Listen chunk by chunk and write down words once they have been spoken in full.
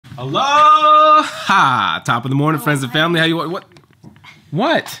Aloha! Top of the morning, friends and family. How you? What?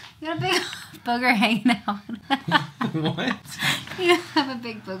 What? You got a big booger hanging out. What? You have a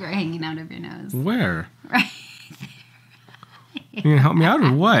big booger hanging out of your nose. Where? Right. You gonna help me out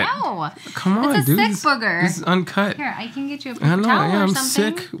or what? No. Come on, it's a dude. sick booger. This is uncut. Here, I can get you a paper I know. towel Yeah, or I'm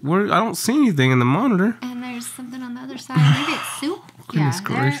something. sick. I don't see anything in the monitor. And there's something on the other side. Maybe it's soup. Goodness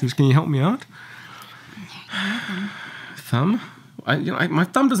gracious! Can you help me out? Thumb? My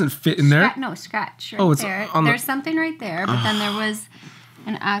thumb doesn't fit in there. No, scratch. Right it's there. on There's something right there, but then there was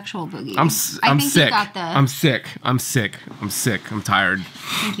an actual boogie. I'm I think sick. You got the, I'm sick. I'm sick. I'm sick. I'm tired.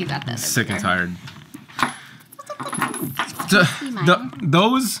 I think you got the other Sick and booger. tired.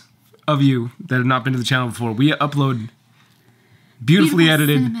 Those of you that have not been to the channel before, we upload beautifully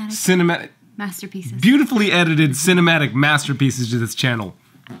edited cinematic masterpieces. Beautifully edited cinematic masterpieces to this channel.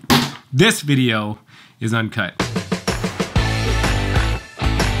 This video is uncut.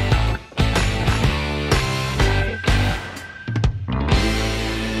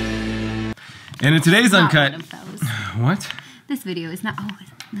 And in today's uncut, what? This video is not. Oh,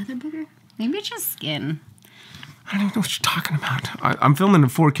 another booger? Maybe it's just skin. I don't even know what you're talking about. I'm filming in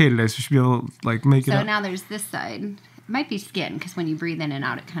 4K today, so you should be able to like make it. So up. now there's this side. It might be skin because when you breathe in and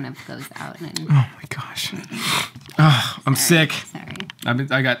out, it kind of goes out. And oh my gosh! I'm sick. Sorry.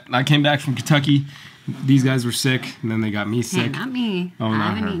 I came back from Kentucky. These guys were sick, and then they got me sick. Hey, not me. Oh,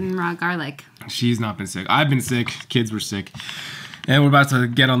 I haven't eaten raw garlic. She's not been sick. I've been sick. Kids were sick. And we're about to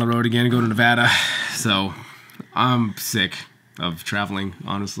get on the road again and go to Nevada. So I'm sick of traveling,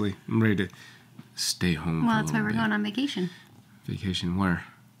 honestly. I'm ready to stay home. Well, that's why we're going on vacation. Vacation where?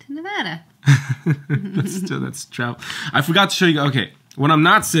 To Nevada. That's travel. I forgot to show you. Okay, what I'm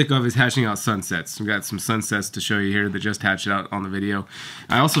not sick of is hatching out sunsets. We got some sunsets to show you here that just hatched out on the video.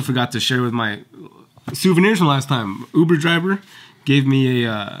 I also forgot to share with my souvenirs from last time. Uber driver gave me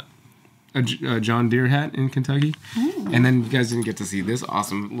a John Deere hat in Kentucky. Ooh. And then you guys didn't get to see this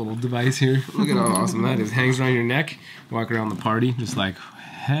awesome little device here. Look at how awesome that is. Hangs around your neck. Walk around the party just like,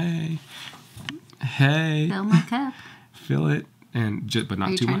 hey. Fill my cup. Fill it. But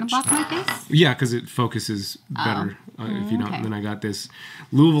not too much. Are you trying to block my face? Yeah, because it focuses better if you don't. And then I got this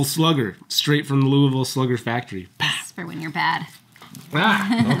Louisville Slugger, straight from the Louisville Slugger factory. That's for when you're bad. Okay,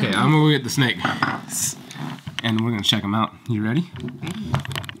 I'm going to get the snake. And we're going to check them out. You ready? Ready.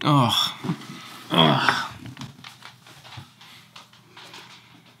 Oh.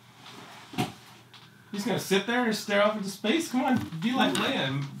 You just gonna sit there and stare off into space? Come on, be like Leia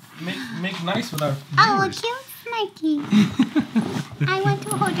and make nice with our viewers. Oh, a cute snakey. I want to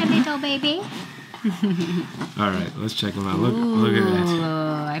hold your little baby. All right, let's check them out. Look at that.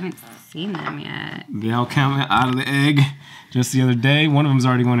 I haven't seen them yet. They all came out of the egg just the other day. One of them's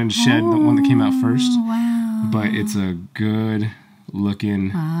already going into shed, the one that came out first. Wow. But it's a good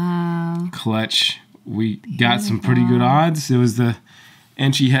looking clutch. We got some pretty good odds. It was the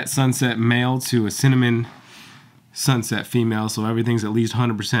Enchi Het Sunset male to a Cinnamon Sunset female, so everything's at least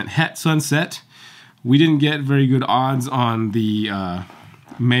 100% Het Sunset. We didn't get very good odds on the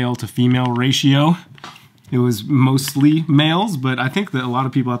male to female ratio. It was mostly males, but I think that a lot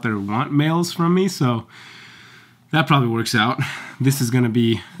of people out there want males from me, so that probably works out. This is going to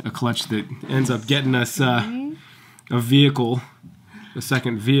be a clutch that ends up getting us a vehicle, a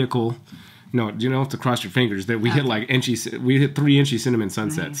second vehicle. No, you don't have to cross your fingers. That we hit like we hit 3 Enchi Cinnamon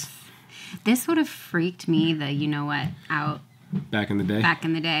Sunsets. Nice. This would have freaked me, the you know what, out. Back in the day? Back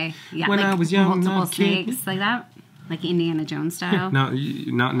in the day. Yeah, when like I was young, multiple snakes like that? Like Indiana Jones style? Now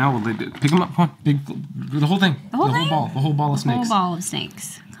they pick them up. Come on. The whole thing. The whole thing? The whole ball of snakes. The whole ball of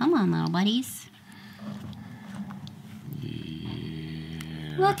snakes. Come on, little buddies.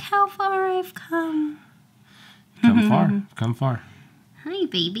 Yeah. Look how far I've come. Come far. Come far. Hi,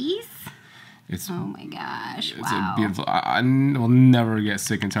 babies. Oh my gosh! It's a beautiful. I will never get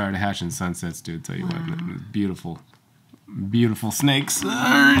sick and tired of hatching sunsets, dude. Tell you what, beautiful, beautiful snakes.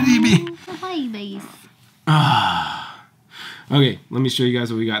 Hi, babies. Okay, let me show you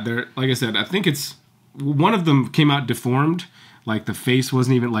guys what we got there. Like I said, I think it's one of them came out deformed. Like the face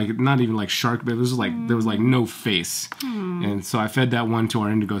wasn't even like not even like shark, but it was like there was like no face. And so I fed that one to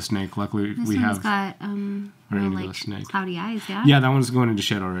our indigo snake. Luckily, we have got our indigo like snake. Cloudy eyes. Yeah. Yeah, that one's going into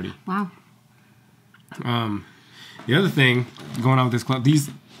shed already. Wow. The other thing going on with this clutch,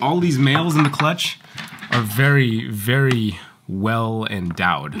 all these males in the clutch are very, very well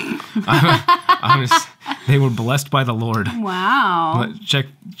endowed. They were blessed by the Lord. Wow. Check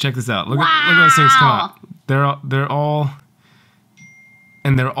this out. Look at those things come out. They're all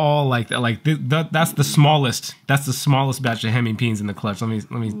And they're all like that. Like that's the smallest. That's the smallest batch of hemipenes in the clutch. Let me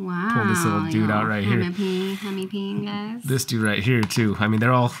pull this little dude out right here. Hemipene guys. This dude right here too. I mean,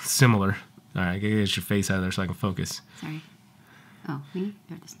 they're all similar. All right, get your face out of there so I can focus. Sorry. Oh, me?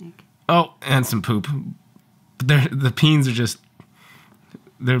 You're the snake. Oh, and some poop. The peens are just.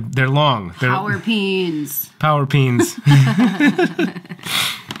 They're long. Power peens. Power peens.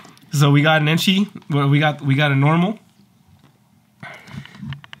 So we got an inchy. Well, we got a normal.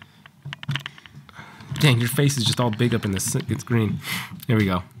 Dang, your face is just all big up in this. It's green. There we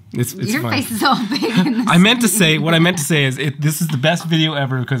go. It's your fine. face is all big in this. What I meant to say is this is the best video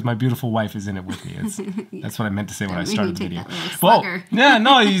ever because my beautiful wife is in it with me. That's what I meant to say when I started the video. Whoa. Yeah,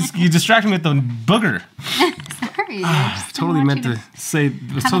 no, you distracted me with the booger. Sorry. I totally meant to say.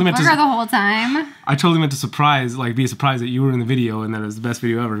 The whole time. I totally meant to be surprised that you were in the video and that it was the best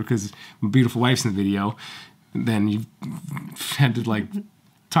video ever because my beautiful wife's in the video. Then you had to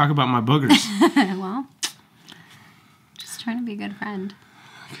talk about my boogers. Well, just trying to be a good friend.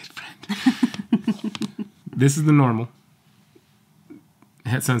 Good friend. This is the normal.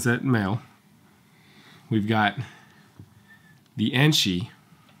 Het Sunset male. We've got the Enchi,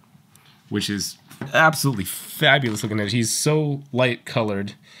 which is absolutely fabulous looking at it. He's so light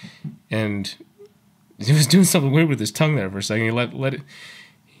colored, and he was doing something weird with his tongue there for a second. He let it.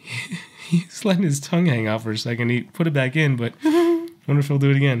 He's letting his tongue hang out for a second. He put it back in, but I wonder if he'll do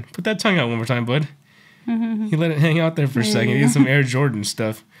it again. Put that tongue out one more time, bud. He let it hang out there for a second. He did some Air Jordan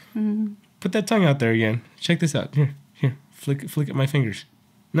stuff. Put that tongue out there again. Check this out. Here. Flick at my fingers.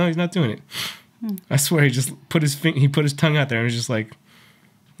 No, he's not doing it. I swear, he just put his tongue out there and was just like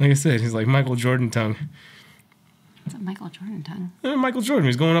I said, he's like Michael Jordan tongue. What's a Michael Jordan tongue? Michael Jordan.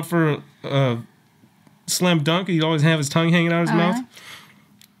 He's going up for a slam dunk. He'd always have his tongue hanging out of his mouth. Really?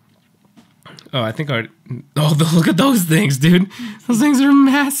 Oh, I think look at those things, dude. Those things are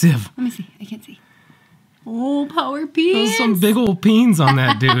massive. Let me see. I can't see. Oh, power peens. There's some big old peens on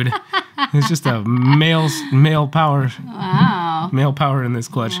that, dude. It's just a male power. Wow. Male power in this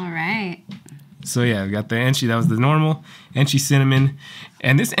clutch. All right. So yeah, we got the Enchi. That was the normal Enchi cinnamon.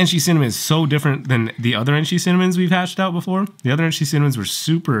 And this Enchi cinnamon is so different than the other Enchi cinnamons we've hatched out before. The other Enchi cinnamons were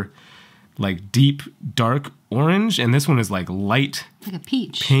super deep, dark orange. And this one is light. Like a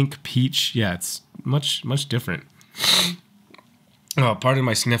peach. Pink peach. Yeah, it's much, much different. Oh, pardon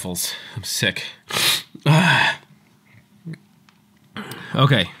my sniffles. I'm sick.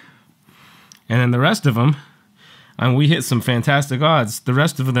 Okay. And then the rest of them, we hit some fantastic odds. The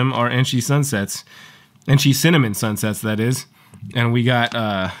rest of them are Enchi Sunsets. Enchi Cinnamon Sunsets, that is. And we got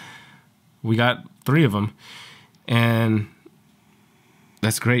 3 of them. And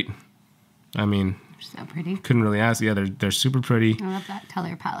that's great. I mean, so pretty. Couldn't really ask. Yeah, they're super pretty. I love that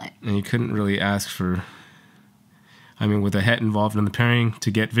color palette. And you couldn't really ask for... I mean, with a het involved in the pairing, to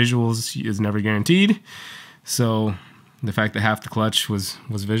get visuals is never guaranteed. So the fact that half the clutch was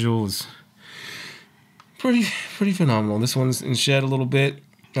visual was pretty phenomenal. This one's in shed a little bit.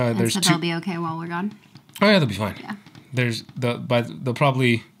 There's they'll be okay while we're gone. Oh yeah, they'll be fine. Yeah. They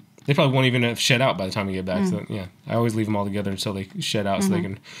probably won't even have shed out by the time we get back. So yeah, I always leave them all together until they shed out, so they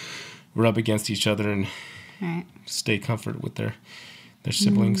can rub against each other and stay comfort with their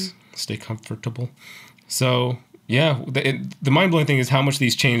siblings, stay comfortable. So. Yeah, the mind-blowing thing is how much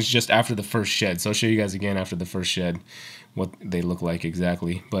these changed just after the first shed. So I'll show you guys again after the first shed what they look like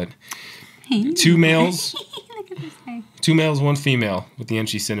exactly. But 2 males, 2 males, 1 female with the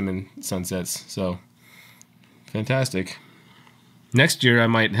Enchi Cinnamon Sunsets. So fantastic. Next year I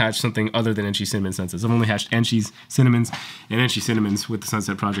might hatch something other than Enchi Cinnamon Sunsets. I've only hatched Enchi's Cinnamons and Enchi Cinnamons with the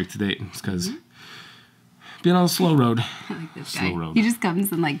Sunset Project to date. It's because being on a slow road. I like this guy. He just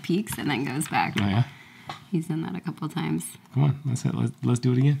comes and peeks and then goes back. Oh yeah. He's done that a couple of times. Come on, let's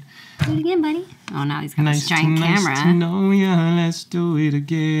do it again. Do it again, buddy. Oh, now he's got this giant camera. Nice to know ya. Let's do it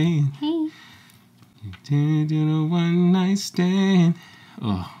again. Hey. Do a one night stand.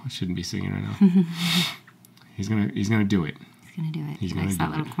 Oh, I shouldn't be singing right now. He's gonna do it. He's gonna do it. He likes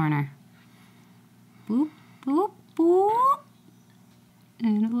that little corner. Boop, boop, boop.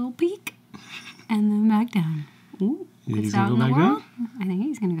 And a little peek. And then back down. Ooh. He's gonna go back down? I think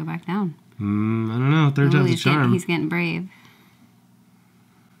he's gonna go back down. I don't know. Third time's a charm. He's getting brave.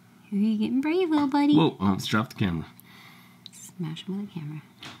 You're getting brave, little buddy. Whoa, let's drop the camera. Smash him with the camera.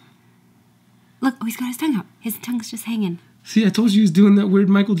 Look, he's got his tongue out. His tongue's just hanging. See, I told you he was doing that weird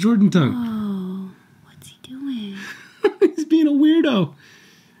Michael Jordan tongue. Oh, what's he doing? He's being a weirdo.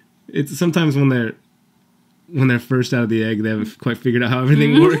 It's sometimes when they're first out of the egg, they haven't quite figured out how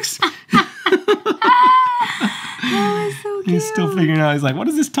everything works. He's still figuring out. He's like, what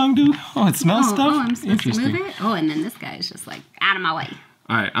does this tongue do? Oh, it smells stuff? I'm supposed to move it? Oh, and then this guy's just like, out of my way.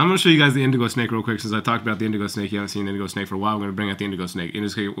 All right, I'm going to show you guys the indigo snake real quick since I talked about the indigo snake. You haven't seen the indigo snake for a while. I'm going to bring out the indigo snake. Indigo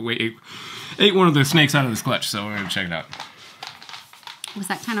snake ate one of the snakes out of this clutch, so we're going to check it out. Was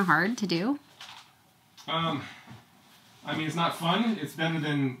that kind of hard to do? I mean, it's not fun. It's better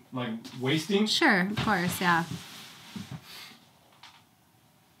than, like, wasting. Sure, of course, yeah.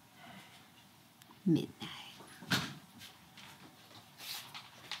 Midnight.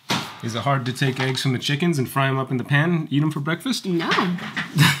 Is it hard to take eggs from the chickens and fry them up in the pan and eat them for breakfast? No.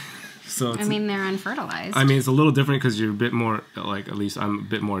 So I mean, they're unfertilized. I mean, it's a little different because you're a bit more, like, at least I'm a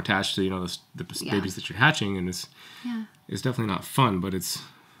bit more attached to, you know, the babies that you're hatching, and it's definitely not fun, but it's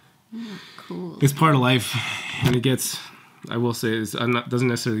cool. It's part of life, and it gets, I will say, doesn't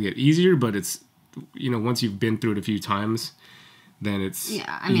necessarily get easier, but it's, you know, once you've been through it a few times, then it's,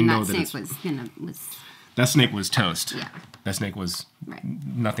 I mean, that snake was that snake was toast. Yeah. That snake was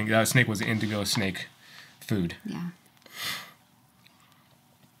nothing. That snake was indigo snake food. Yeah.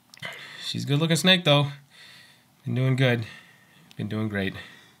 She's a good-looking snake, though. Been doing good. Been doing great.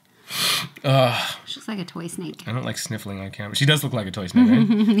 She looks like a toy snake. I don't like sniffling on camera. She does look like a toy snake, right?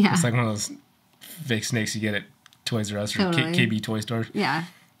 Yeah. It's like one of those fake snakes you get at Toys R Us or KB Toy Store. Yeah.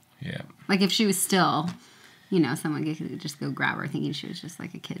 Yeah. Like if she was still, you know, someone could just go grab her thinking she was just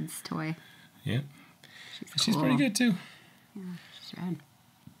like a kid's toy. Yeah. She's pretty good, too. Yeah, she's rad.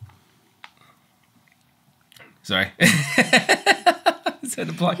 Sorry. I said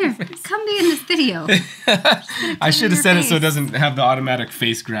to block your face. Come be in this video. I should have said it so it doesn't have the automatic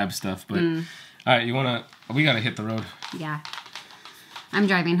face grab stuff. But all right, we gotta hit the road. Yeah. I'm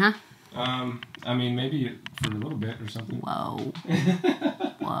driving, huh? I mean, maybe for a little bit or something. Whoa.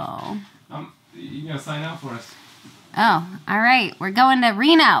 Whoa. You gotta sign out for us. Oh, all right. We're going to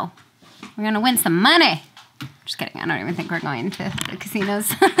Reno. We're gonna win some money. Just kidding. I don't even think we're going to the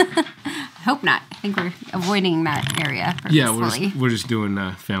casinos. I hope not. I think we're avoiding that area purposefully. Yeah, we're just doing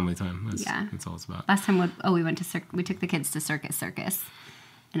family time. That's all it's about. Last time, we went to we took the kids to Circus,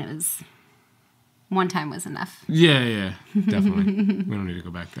 and it was one time was enough. Yeah, definitely. We don't need to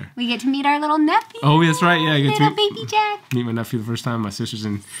go back there. We get to meet our little nephew. Oh, that's right. Yeah, I get to meet baby Jack. Meet my nephew the first time. My sister's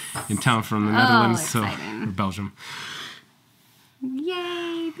in town from the Netherlands, or Belgium.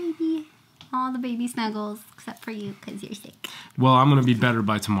 Yay, baby! All the baby snuggles except for you because you're sick. Well, I'm gonna be better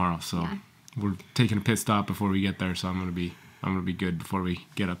by tomorrow, so we're taking a pit stop before we get there. So I'm gonna be good before we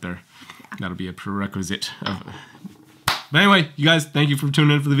get up there. Yeah. That'll be a prerequisite. But anyway, you guys, thank you for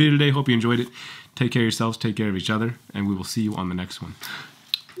tuning in for the video today. Hope you enjoyed it. Take care of yourselves. Take care of each other, and we will see you on the next one.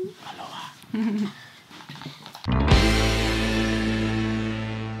 Aloha.